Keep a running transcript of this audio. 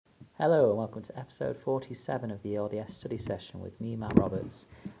Hello and welcome to episode 47 of the LDS study session with me, Matt Roberts.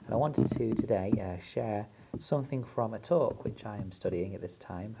 And I wanted to today share something from a talk which I am studying at this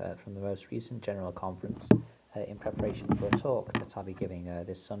time from the most recent General Conference in preparation for a talk that I'll be giving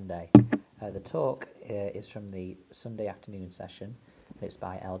this Sunday. The talk is from the Sunday afternoon session, and it's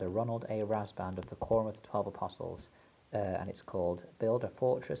by Elder Ronald A. Rasband of the Quorum of the 12 Apostles, and it's called Build a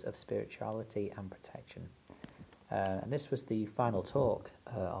Fortress of Spirituality and Protection. And this was the final talk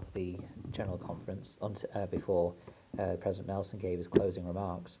of the General Conference before President Nelson gave his closing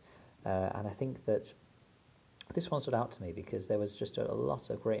remarks. And I think that this one stood out to me because there was just a lot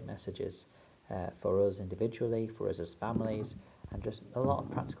of great messages for us individually, for us as families, and just a lot of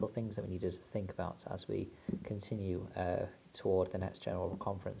practical things that we needed to think about as we continue toward the next General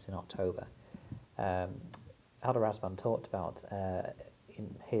Conference in October. Elder Rasband talked about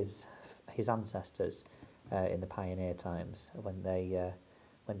in his ancestors in the pioneer times when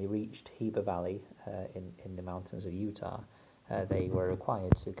they reached Heber Valley in the mountains of Utah. They were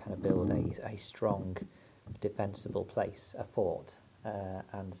required to kind of build a strong, defensible place, a fort,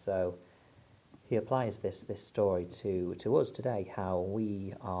 and so he applies this story to us today, how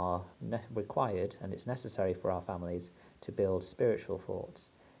we are required, and it's necessary for our families, to build spiritual forts.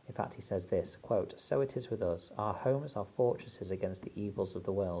 In fact, he says this, quote, "So it is with us. Our homes are fortresses against the evils of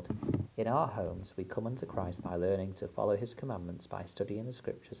the world. In our homes, we come unto Christ by learning to follow his commandments, by studying the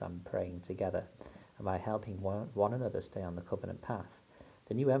scriptures and praying together, and by helping one another stay on the covenant path.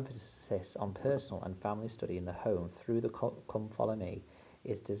 The new emphasis on personal and family study in the home through the Come Follow Me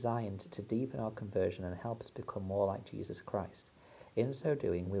is designed to deepen our conversion and help us become more like Jesus Christ. In so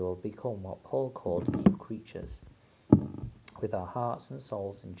doing, we will become what Paul called new creatures. With our hearts and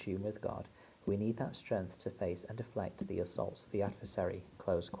souls in tune with God, we need that strength to face and deflect the assaults of the adversary,"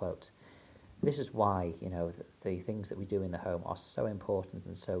 close quote. This is why, the things that we do in the home are so important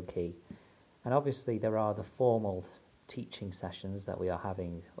and so key. And obviously there are the formal teaching sessions that we are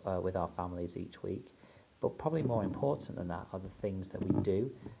having with our families each week, but probably more important than that are the things that we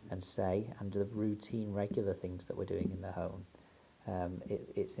do and say and the routine, regular things that we're doing in the home.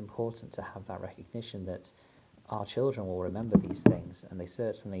 It's important to have that recognition that our children will remember these things, and they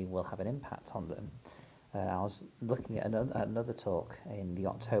certainly will have an impact on them. I was looking at another talk in the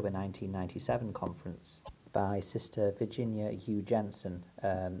October 1997 conference by Sister Virginia U. Jensen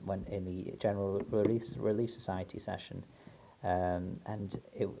when in the General Relief Society session, and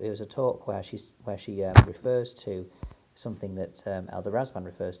it was a talk where she refers to something that Elder Rasband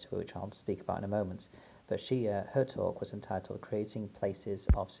refers to, which I'll speak about in a moment. But her talk was entitled "Creating Places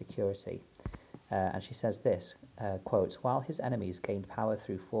of Security." And she says this, quote, "While his enemies gained power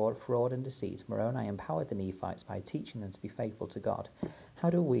through fraud and deceit, Moroni empowered the Nephites by teaching them to be faithful to God. How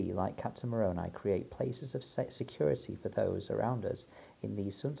do we, like Captain Moroni, create places of security for those around us in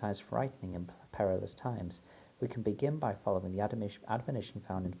these sometimes frightening and perilous times? We can begin by following the admonition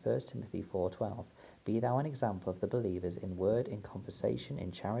found in 1 Timothy 4:12. Be thou an example of the believers in word, in conversation,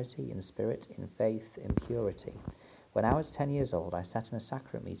 in charity, in spirit, in faith, in purity. When I was 10 years old, I sat in a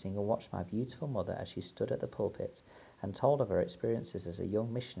sacrament meeting and watched my beautiful mother as she stood at the pulpit and told of her experiences as a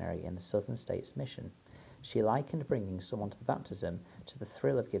young missionary in the Southern States Mission. She likened bringing someone to the baptism to the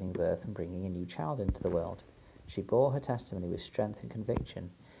thrill of giving birth and bringing a new child into the world. She bore her testimony with strength and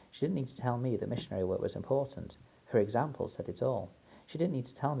conviction. She didn't need to tell me that missionary work was important. Her example said it all. She didn't need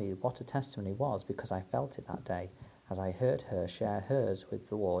to tell me what a testimony was because I felt it that day, as I heard her share hers with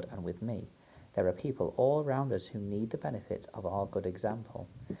the Lord and with me. There are people all around us who need the benefit of our good example.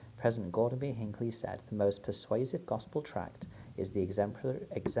 President Gordon B. Hinckley said, the most persuasive gospel tract is the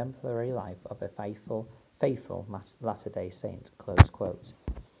exemplary life of a faithful Latter-day Saint," close quote.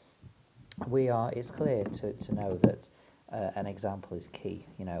 It's clear to know that an example is key.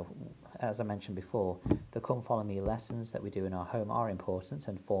 As I mentioned before, the Come Follow Me lessons that we do in our home are important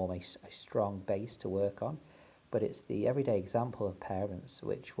and form a strong base to work on, but it's the everyday example of parents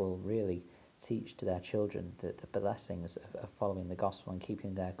which will really teach to their children the blessings of following the gospel and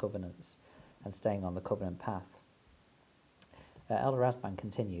keeping their covenants and staying on the covenant path. Elder Rasband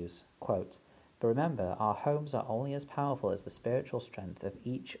continues, quote, "But remember, our homes are only as powerful as the spiritual strength of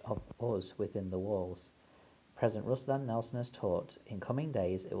each of us within the walls. President Russell M. Nelson has taught, in coming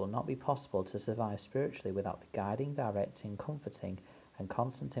days it will not be possible to survive spiritually without the guiding, directing, comforting, and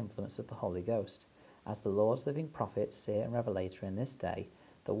constant influence of the Holy Ghost. As the Lord's living prophet, seer, and revelator in this day,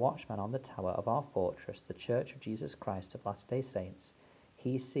 the watchman on the tower of our fortress, the Church of Jesus Christ of Latter-day Saints,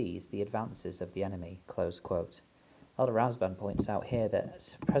 he sees the advances of the enemy," close quote. Elder Rasband points out here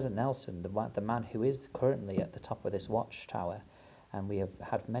that President Nelson, the man who is currently at the top of this watchtower, and we have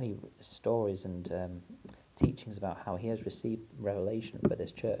had many stories and teachings about how he has received revelation for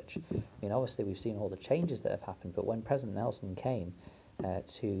this church. I mean, obviously we've seen all the changes that have happened, but when President Nelson came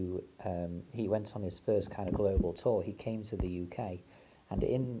he went on his first kind of global tour. He came to the UK, and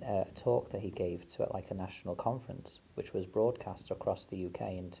in a talk that he gave to like a national conference, which was broadcast across the UK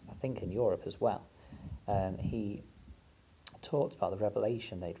and I think in Europe as well, he talked about the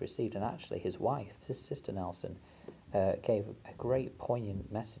revelation they'd received, and actually his wife, his sister Nelson, gave a great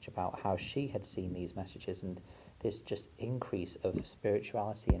poignant message about how she had seen these messages and this just increase of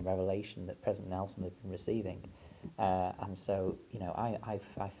spirituality and revelation that President Nelson had been receiving. And so,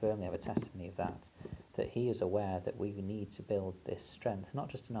 I firmly have a testimony of that he is aware that we need to build this strength, not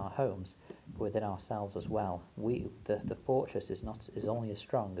just in our homes, but within ourselves as well. The fortress is only as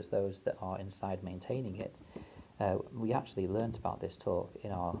strong as those that are inside maintaining it. We actually learnt about this talk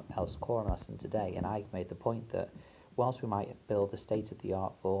in our Elders Quorum lesson today, and I made the point that whilst we might build a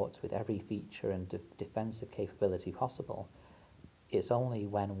state-of-the-art fort with every feature and defensive capability possible, it's only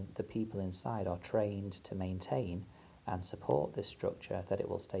when the people inside are trained to maintain and support this structure that it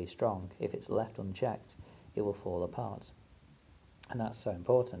will stay strong. If it's left unchecked, it will fall apart. And that's so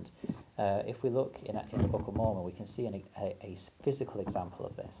important. If we look in the Book of Mormon, we can see a physical example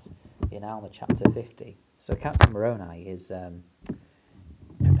of this in Alma chapter 50. So Captain Moroni is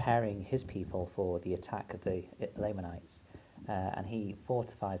preparing his people for the attack of the Lamanites, and he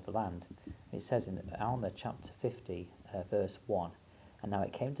fortifies the land. It says in Alma chapter 50, verse 1, "And now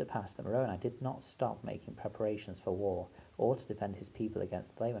it came to pass that Moroni did not stop making preparations for war, or to defend his people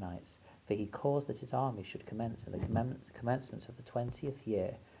against the Lamanites, for he caused that his army should commence in the commencement of the 20th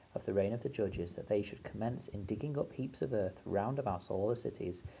year of the reign of the judges, that they should commence in digging up heaps of earth round about all the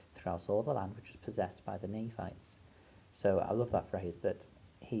cities, throughout all the land which was possessed by the Nephites." So I love that phrase, that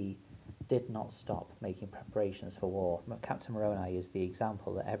he did not stop making preparations for war. Captain Moroni is the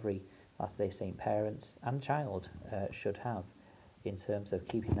example that every Latter-day Saint parent and child should have in terms of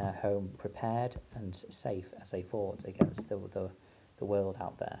keeping their home prepared and safe as a fort against the world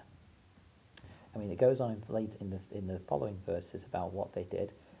out there. I mean, it goes on in the following verses about what they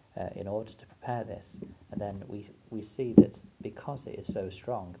did in order to prepare this, and then we see that because it is so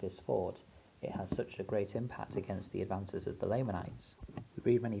strong, this fort, it has such a great impact against the advances of the Lamanites.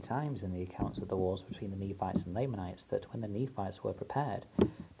 We read many times in the accounts of the wars between the Nephites and Lamanites that when the Nephites were prepared,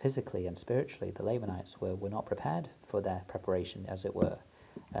 physically and spiritually, the Lamanites were not prepared for their preparation, as it were,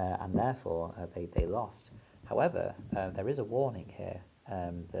 and therefore they lost. However, there is a warning here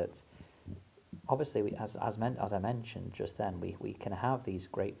that obviously, as I mentioned just then, we can have these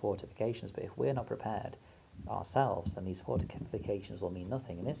great fortifications, but if we're not prepared ourselves, then these fortifications will mean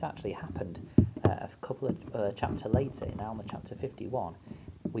nothing. And this actually happened a couple of chapter later in Alma chapter 51.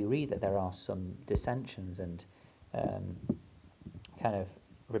 We read that there are some dissensions and kind of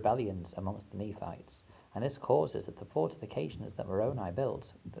rebellions amongst the Nephites, and this causes that the fortifications that Moroni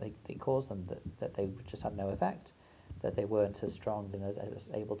built, they caused them that they just had no effect, that they weren't as strong and as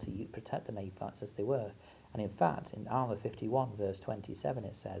able to protect the Nephites as they were. And in fact, in Alma 51, verse 27,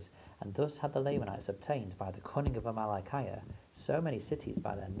 it says, "And thus had the Lamanites obtained by the cunning of Amalekiah so many cities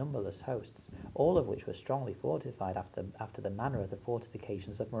by their numberless hosts, all of which were strongly fortified after the manner of the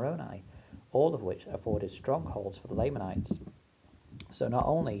fortifications of Moroni, all of which afforded strongholds for the Lamanites." So not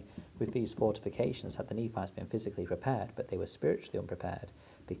only with these fortifications had the Nephites been physically prepared, but they were spiritually unprepared.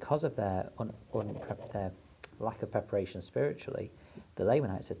 Because of their lack of preparation spiritually, the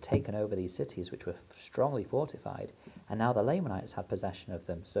Lamanites had taken over these cities which were strongly fortified, and now the Lamanites had possession of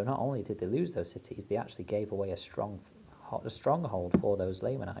them. So not only did they lose those cities, they actually gave away a stronghold for those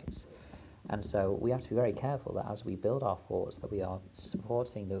Lamanites. And so we have to be very careful that as we build our forts, that we are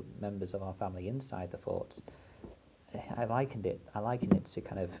supporting the members of our family inside the forts. I liken it to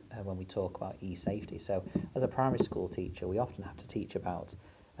kind of when we talk about e-safety. So as a primary school teacher, we often have to teach about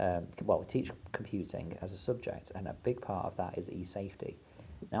we teach computing as a subject, and a big part of that is e-safety.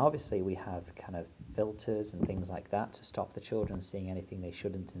 Now, obviously, we have kind of filters and things like that to stop the children seeing anything they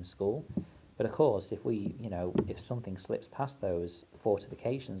shouldn't in school. But of course, if something slips past those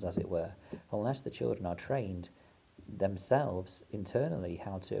fortifications, as it were, unless the children are trained themselves internally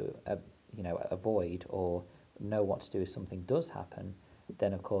how to, avoid or know what to do if something does happen,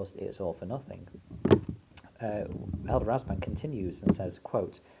 then of course it's all for nothing. Elder Rasband continues and says,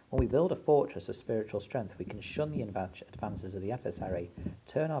 quote, "When we build a fortress of spiritual strength, we can shun the advances of the adversary,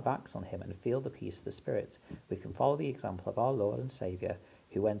 turn our backs on him, and feel the peace of the Spirit. We can follow the example of our Lord and Saviour,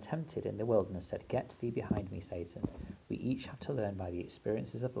 who when tempted in the wilderness said, 'Get thee behind me, Satan.' We each have to learn by the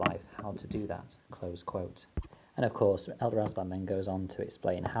experiences of life how to do that." Close quote. And of course, Elder Rasband then goes on to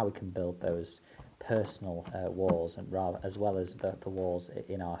explain how we can build those personal walls, and as well as the walls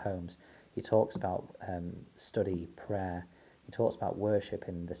in our homes. He talks about study, prayer. He talks about worship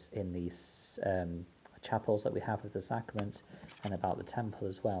in these chapels that we have of the sacrament, and about the temple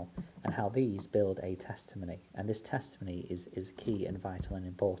as well, and how these build a testimony. And this testimony is key and vital and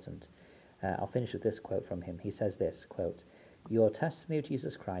important. I'll finish with this quote from him. He says this, quote, "Your testimony of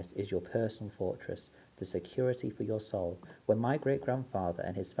Jesus Christ is your personal fortress, the security for your soul. When my great-grandfather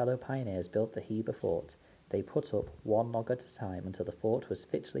and his fellow pioneers built the Heber Fort, they put up one log at a time until the fort was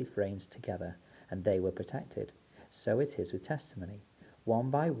fitly framed together, and they were protected. So it is with testimony.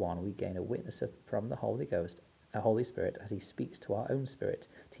 One by one we gain a witness from the Holy Ghost, a Holy Spirit, as he speaks to our own spirit,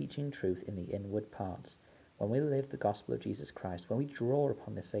 teaching truth in the inward parts. When we live the gospel of Jesus Christ, when we draw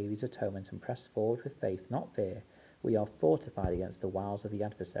upon the Saviour's atonement and press forward with faith, not fear, we are fortified against the wiles of the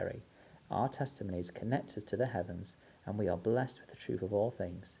adversary. Our testimonies connect us to the heavens, and we are blessed with the truth of all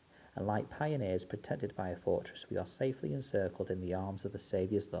things. And like pioneers protected by a fortress, we are safely encircled in the arms of the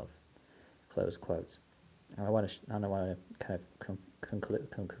Saviour's love." Close quote. And I want to kind of concur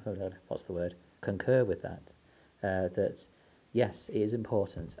with that. That yes, it is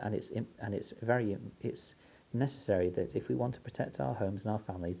important, and it's necessary that if we want to protect our homes and our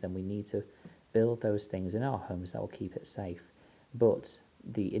families, then we need to build those things in our homes that will keep it safe. But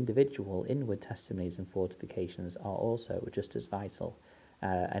the individual inward testimonies and fortifications are also just as vital.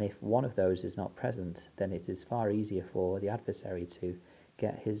 And if one of those is not present, then it is far easier for the adversary to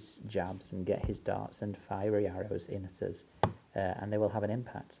get his jabs and get his darts and fiery arrows in at us, and they will have an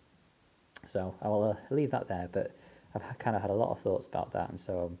impact. So I will leave that there, but I've kind of had a lot of thoughts about that, and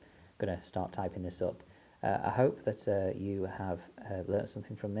so I'm going to start typing this up. I hope that you have learnt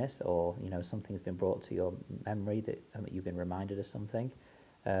something from this, or something's been brought to your memory, that you've been reminded of something.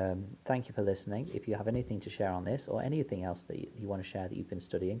 Thank you for listening. If you have anything to share on this, or anything else that you want to share that you've been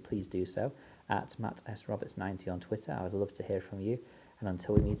studying, please do so at Matt S. Roberts 90 on Twitter. I would love to hear from you, and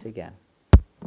until we meet again.